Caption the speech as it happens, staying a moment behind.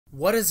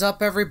What is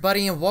up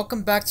everybody, and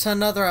welcome back to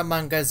another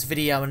Among Us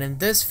video. And in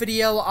this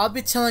video I'll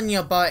be telling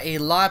you about a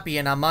lobby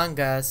in Among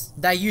Us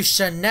that you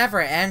should never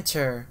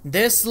enter.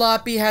 This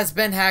lobby has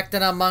been hacked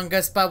in Among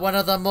Us by one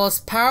of the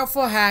most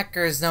powerful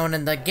hackers known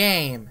in the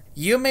game.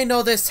 You may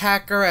know this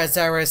hacker as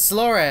Aris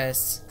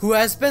Loris, who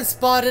has been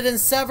spotted in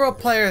several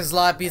players'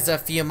 lobbies a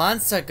few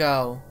months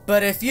ago.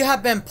 But if you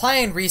have been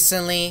playing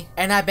recently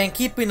and have been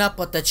keeping up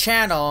with the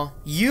channel,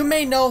 you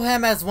may know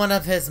him as one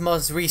of his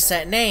most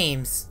recent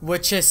names,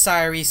 which is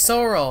Syrie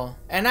Sorrel.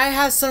 And I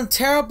have some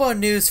terrible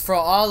news for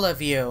all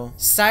of you.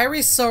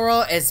 Syrie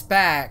Sorrel is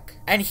back,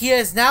 and he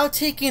is now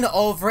taking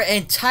over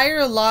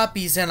entire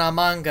lobbies in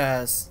Among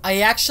Us.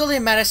 I actually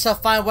managed to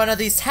find one of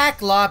these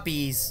hacked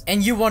lobbies,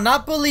 and you will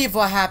not believe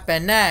what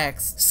happened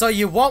next, so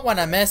you won't want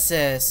to miss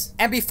this.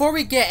 And before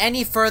we get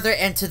any further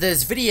into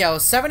this video,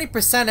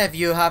 70% of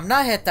you have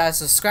not hit that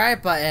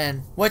subscribe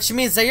button, which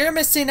means that you're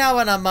missing out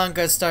on Among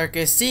Us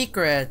darkest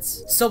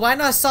secrets. So why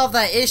not solve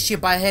that issue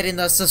by hitting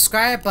the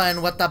subscribe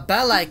button with the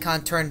bell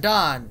icon turned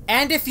on?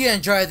 And if you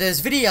enjoyed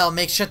this video,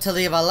 make sure to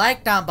leave a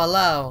like down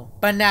below.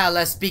 But now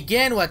let's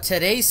begin with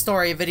today's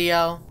story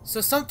video.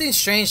 So something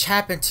strange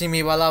happened to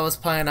me while I was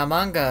playing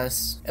Among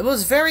Us. It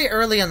was very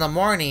early in the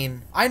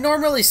morning. I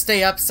normally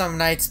stay up some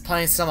nights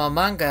playing some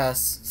Among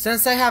Us,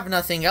 since I have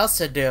nothing else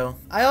to do.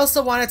 I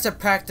also wanted to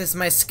practice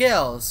my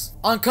skills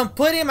on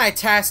completing my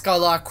task a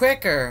lot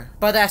quicker,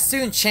 but that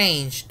soon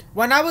changed.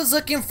 When I was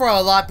looking for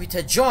a lobby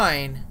to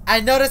join, I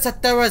noticed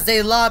that there was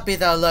a lobby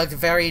that looked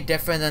very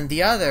different than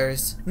the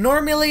others.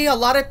 Normally, a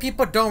lot of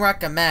people don't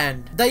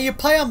recommend that you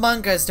play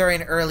Among Us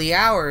during early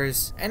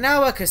hours, and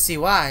now I could see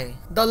why.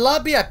 The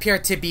lobby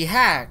appeared to be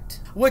hacked,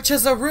 which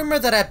is a rumor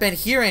that I've been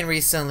hearing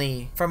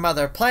recently from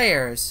other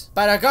players.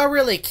 But I got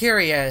really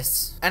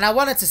curious, and I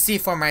wanted to see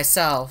for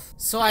myself.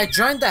 So I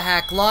joined the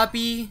hack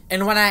lobby,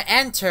 and when I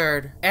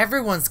entered,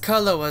 everyone's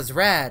color was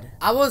red.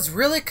 I was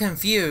really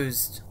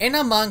confused. In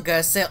Among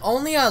Us, it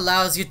only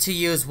allows you to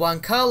use one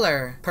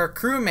color per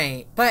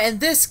crewmate, but in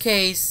this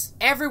case,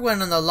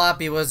 everyone in the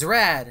lobby was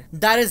red.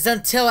 That is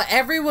until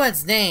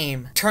everyone's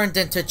name turned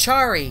into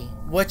Chari,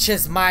 which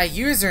is my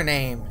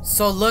username.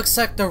 So looks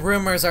like the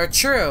rumors are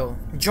true.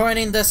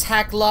 Joining this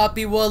hack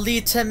lobby will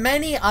lead to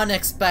many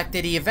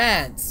unexpected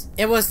events.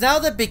 It was now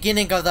the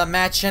beginning of the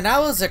match and I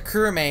was a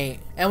crewmate.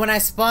 And when I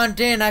spawned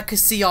in, I could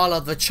see all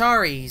of the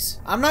Charis.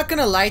 I'm not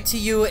gonna lie to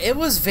you, it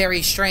was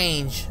very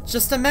strange.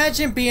 Just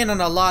imagine being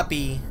in a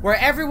lobby where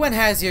everyone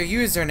has your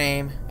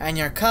username and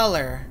your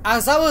color.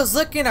 As I was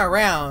looking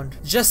around,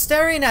 just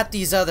staring at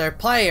these other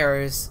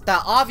players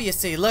that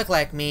obviously look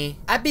like me,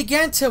 I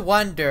began to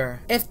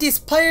wonder if these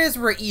players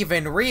were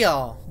even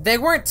real. They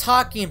weren't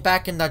talking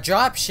back in the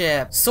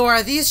dropship, so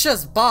are these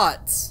just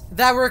bots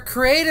that were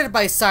created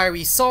by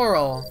Syrie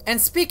Sorrel?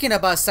 And speaking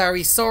about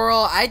Syrie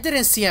Sorrel, I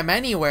didn't see him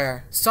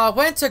anywhere, so I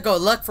went to go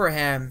look for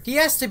him. He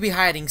has to be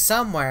hiding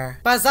somewhere.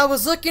 But as I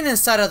was looking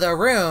inside of the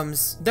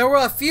rooms, there were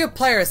a few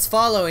players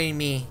following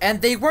me,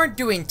 and they weren't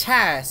doing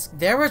tasks,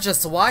 they were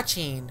just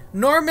watching.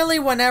 Normally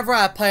whenever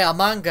I play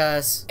Among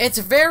Us, it's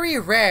very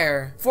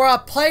rare for a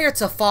player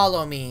to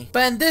follow me,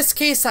 but in this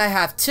case I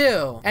have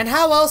two. And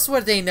how else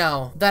would they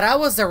know that I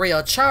was the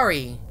real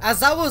Chari?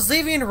 As I was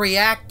leaving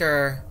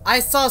Reactor, I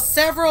saw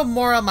several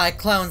more of my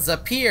clones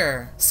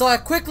appear, so I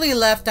quickly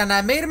left and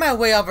I made my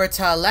way over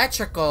to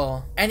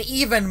Electrical, and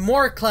even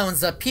more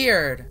clones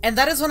appeared. And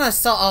that is when I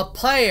saw a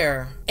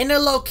player in a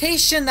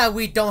location that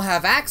we don't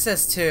have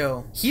access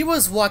to. He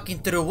was walking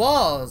through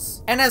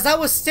walls, and as I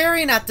was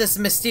staring at this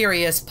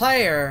mysterious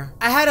player,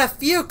 I had a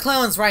few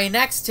clones right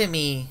next to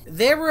me.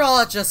 They were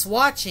all just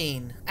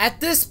watching. At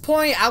this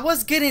point, I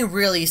was getting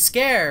really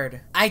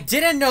scared. I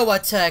didn't know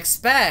what to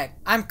expect.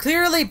 I'm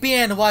clearly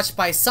being watched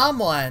by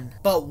someone,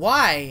 but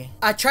why?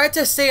 I tried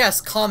to stay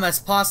as calm as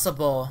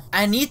possible.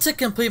 I need to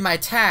complete my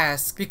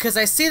task because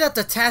I see that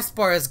the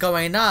taskbar is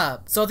going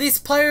up, so these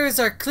players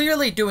are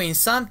clearly doing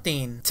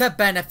something to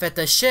benefit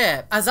the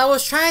ship. As I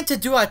was trying to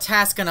do a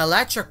task in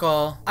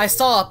Electrical, I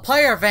saw a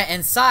player vent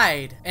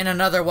inside and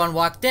another one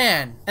walked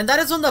in, and that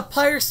is when the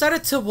player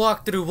started to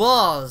walk through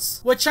walls,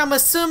 which I'm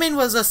assuming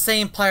was the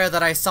same player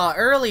that I saw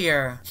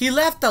earlier. He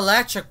left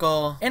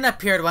Electrical and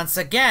appeared once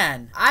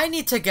again. I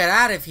need to get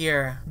out of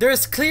here.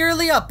 There's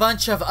clearly a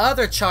bunch of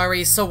other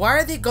Charis, so why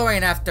are they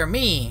going after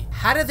me?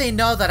 How do they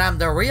know that I'm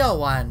the real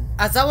one?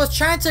 As I was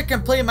trying to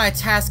complete my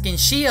task in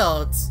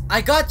Shields,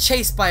 I got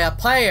chased by a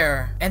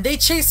player, and they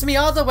chased me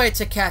all the way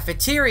to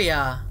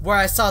Cafeteria, where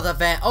I saw the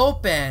vent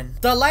open.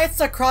 The lights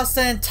across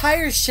the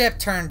entire ship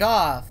turned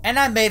off, and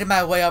I made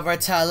my way over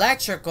to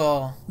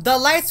Electrical. The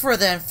lights were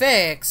then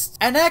fixed,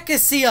 and I could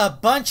see a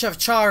bunch of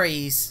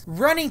Charis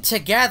running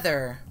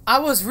together. I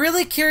was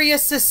really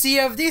curious to see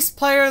if these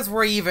players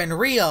were even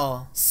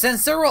real,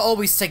 since they were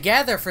always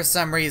together for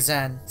some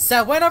reason. So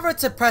I went over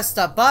to press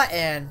the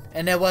button,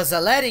 and it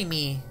wasn't letting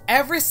me.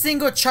 Every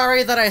single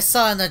Chari that I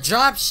saw in the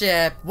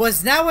dropship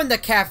was now in the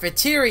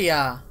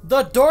cafeteria.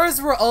 The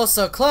doors were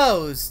also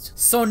closed,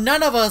 so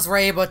none of us were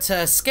able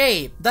to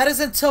escape. That is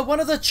until one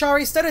of the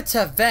Chari started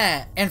to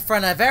vent in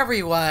front of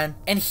everyone,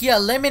 and he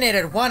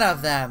eliminated one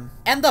of them.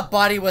 and the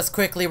body was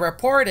quickly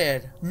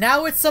reported.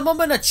 Now it's a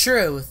moment of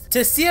truth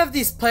to see if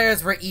these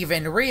players were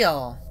even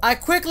real. I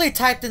quickly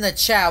typed in the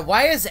chat,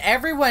 why is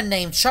everyone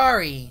named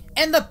Chari?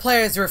 And the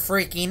players were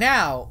freaking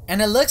out,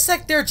 and it looks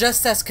like they're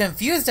just as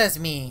confused as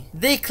me.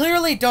 They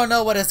clearly don't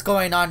know what is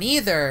going on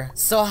either,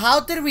 so how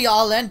did we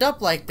all end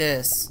up like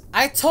this?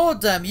 I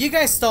told them, you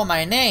guys stole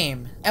my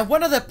name, and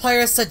one of the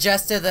players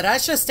suggested that I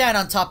should stand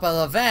on top of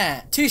the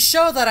vent to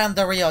show that I'm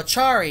the real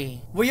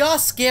Chari. We all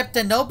skipped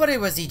and nobody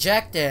was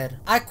ejected.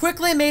 I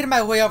quickly made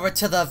my way over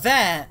to the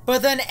vent,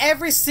 but then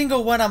every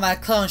single one of my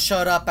clones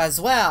showed up as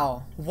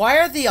well. Why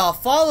are they all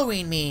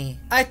following me?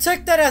 I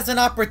took that as an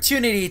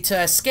opportunity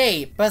to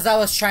escape, but as I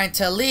was trying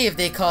to leave,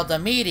 they called a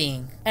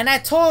meeting. And I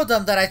told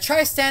them that I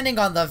tried standing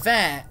on the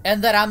vent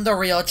and that I'm the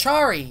real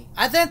Chari.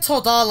 I then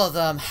told all of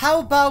them, how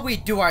about we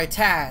do our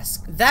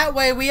task? That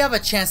way we have a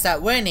chance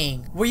at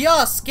winning. We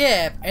all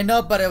skipped and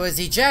nobody was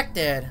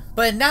ejected.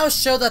 But it now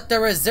showed that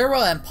there were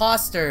 0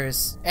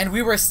 imposters and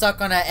we were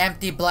stuck on an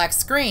empty black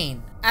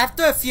screen.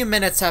 After a few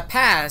minutes had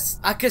passed,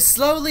 I could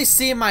slowly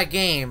see my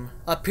game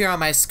appear on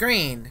my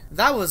screen.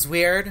 That was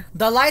weird.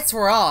 The lights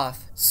were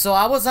off, so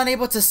I was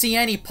unable to see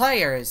any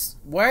players.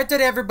 Where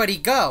did everybody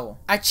go?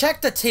 I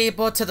checked the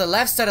table to the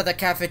left side of the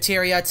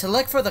cafeteria to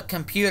look for the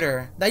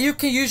computer that you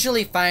can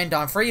usually find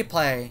on free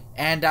play.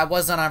 And I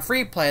wasn't on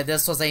free play,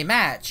 this was a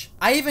match.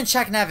 I even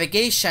checked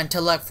navigation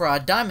to look for a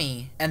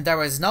dummy, and there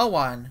was no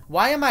one.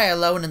 Why am I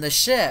alone in the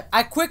ship?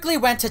 I quickly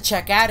went to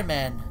check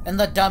admin, and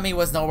the dummy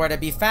was nowhere to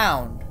be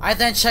found. I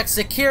then checked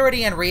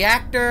security and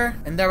reactor,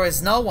 and there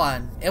was no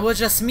one. It was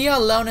just me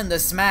alone in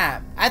this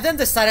map. I then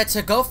decided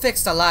to go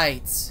fix the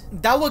lights.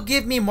 That would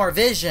give me more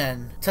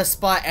vision to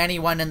spot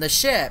anyone in the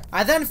ship.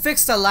 I then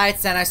fixed the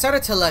lights and I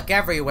started to look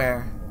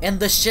everywhere, and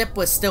the ship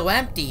was still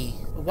empty.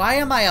 Why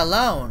am I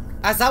alone?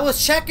 As I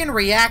was checking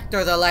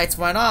reactor, the lights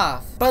went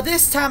off, but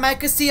this time I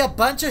could see a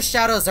bunch of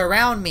shadows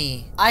around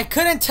me. I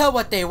couldn't tell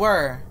what they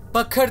were.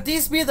 But could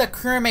these be the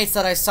crewmates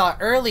that I saw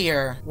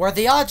earlier? Were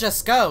they all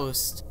just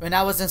ghosts when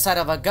I was inside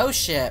of a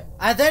ghost ship?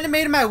 I then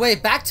made my way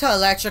back to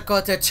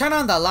electrical to turn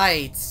on the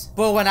lights.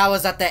 But when I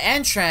was at the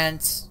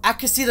entrance, I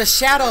could see the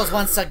shadows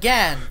once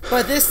again.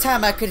 But this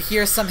time I could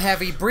hear some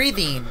heavy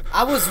breathing.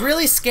 I was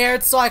really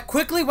scared, so I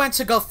quickly went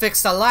to go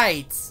fix the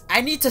lights.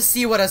 I need to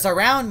see what is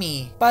around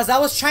me. But as I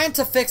was trying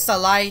to fix the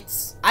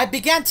lights, I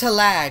began to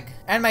lag,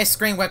 and my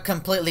screen went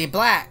completely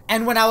black.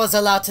 And when I was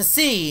allowed to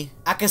see,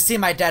 I could see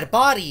my dead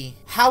body.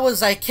 How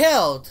was I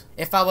killed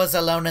if I was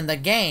alone in the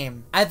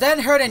game? I then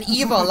heard an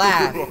evil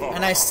laugh,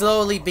 and I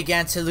slowly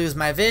began to lose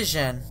my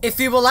vision. If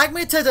you would like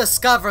me to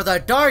discover the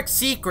dark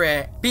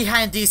secret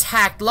behind these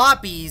hacked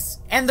lobbies,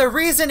 and the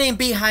reasoning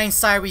behind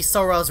Sairi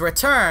Soro's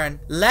return,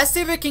 let's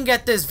see if we can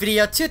get this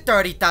video to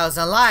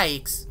 30,000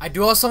 likes. I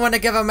do also want to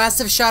give a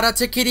massive shout out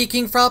to Kitty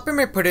King for helping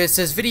me produce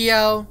this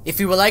video. If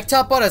you would like to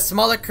help out a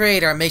smaller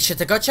creator, make sure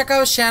to go check out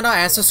his channel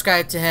and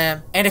subscribe to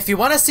him. And if you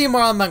want to see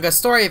more Among Us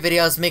story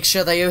videos, make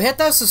sure that you hit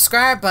that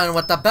subscribe button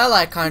with the bell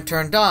icon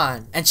turned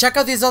on. And check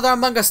out these other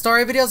Among Us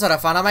story videos that I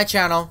found on my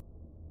channel.